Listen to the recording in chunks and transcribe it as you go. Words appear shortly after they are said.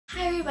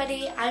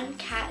everybody, I'm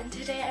Kat and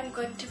today I'm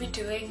going to be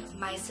doing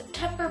my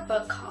September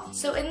book haul.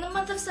 So in the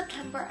month of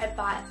September I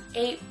bought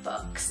 8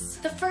 books.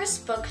 The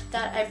first book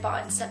that I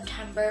bought in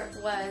September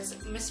was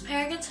Miss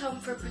Peregrine's Home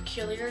for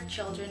Peculiar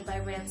Children by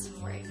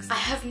Ransom Riggs. I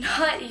have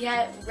not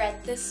yet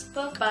read this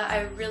book, but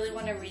I really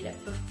want to read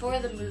it before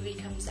the movie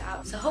comes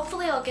out, so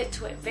hopefully I'll get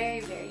to it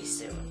very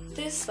soon.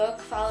 This book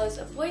follows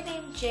a boy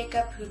named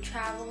Jacob who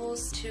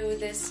travels to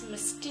this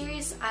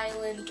mysterious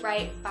island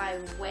right by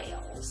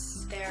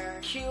whales. There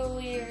are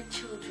peculiar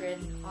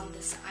children on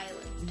this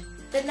island.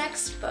 The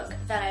next book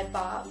that I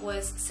bought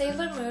was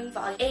Sailor Moon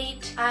Volume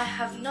 8. I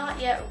have not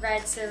yet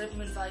read Sailor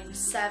Moon Volume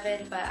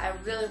 7, but I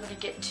really want to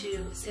get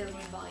to Sailor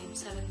Moon Volume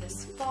 7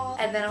 this fall,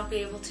 and then I'll be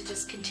able to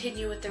just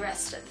continue with the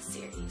rest of the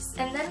series.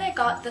 And then I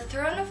got the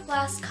Throne of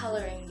Glass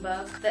coloring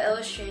book. The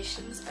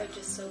illustrations are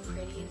just so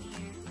pretty in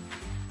here.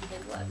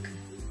 Like, look.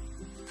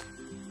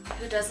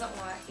 Who doesn't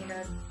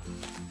want,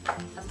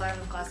 a Throne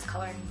of Glass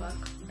coloring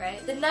book,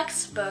 right? The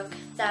next book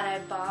that I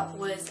bought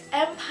was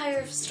Empire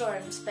of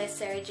Storms by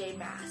Sarah J.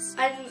 Maas.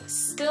 I'm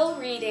still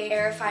reading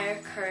Air of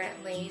Fire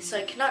currently, so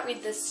I cannot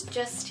read this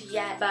just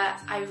yet, but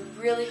I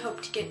really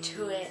hope to get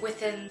to it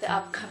within the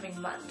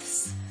upcoming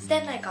months.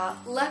 Then I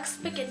got Lux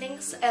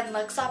Beginnings and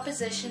Lux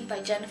Opposition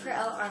by Jennifer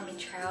L.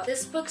 Armentrout.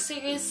 This book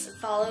series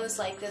follows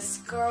this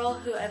girl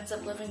who ends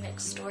up living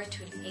next door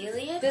to an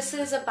alien. This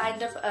is a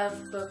bind-up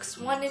of books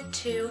 1 and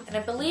 2, and I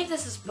believe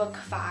this is book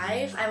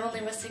 5. I'm only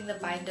missing the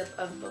bind-up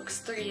of books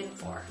 3 and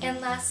 4. And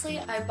lastly,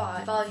 I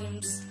bought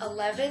volumes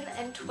 11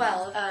 and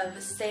 12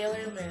 of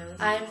Sailor Moon.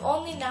 I'm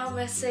only now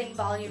missing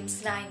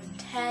volumes 9 and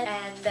 10,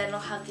 and then I'll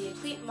have the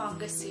complete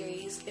manga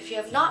series. If you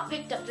have not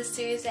picked up this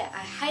series yet, I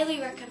highly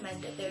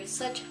recommend it. There's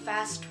such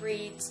fast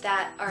reads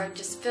that are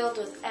just filled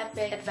with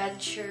epic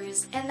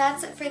adventures. And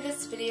that's it for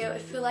this video.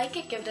 If you like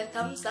it, give it a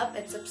thumbs up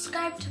and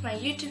subscribe to my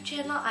YouTube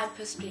channel. I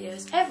post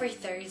videos every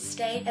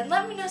Thursday. And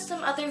let me know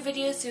some other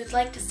videos you would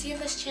like to see on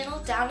this channel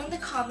down in the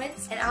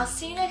comments. And I'll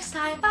see you next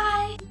time.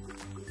 Bye!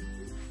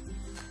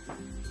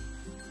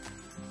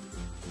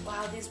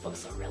 Wow, these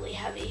books are really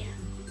heavy.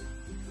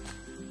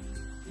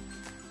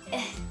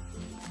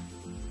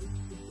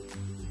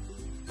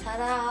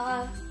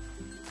 Ta-da!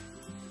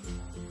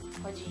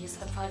 Oh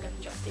jeez, I'm probably gonna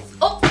drop these.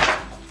 Oh!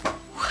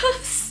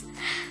 Whoops!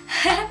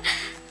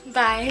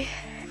 Bye.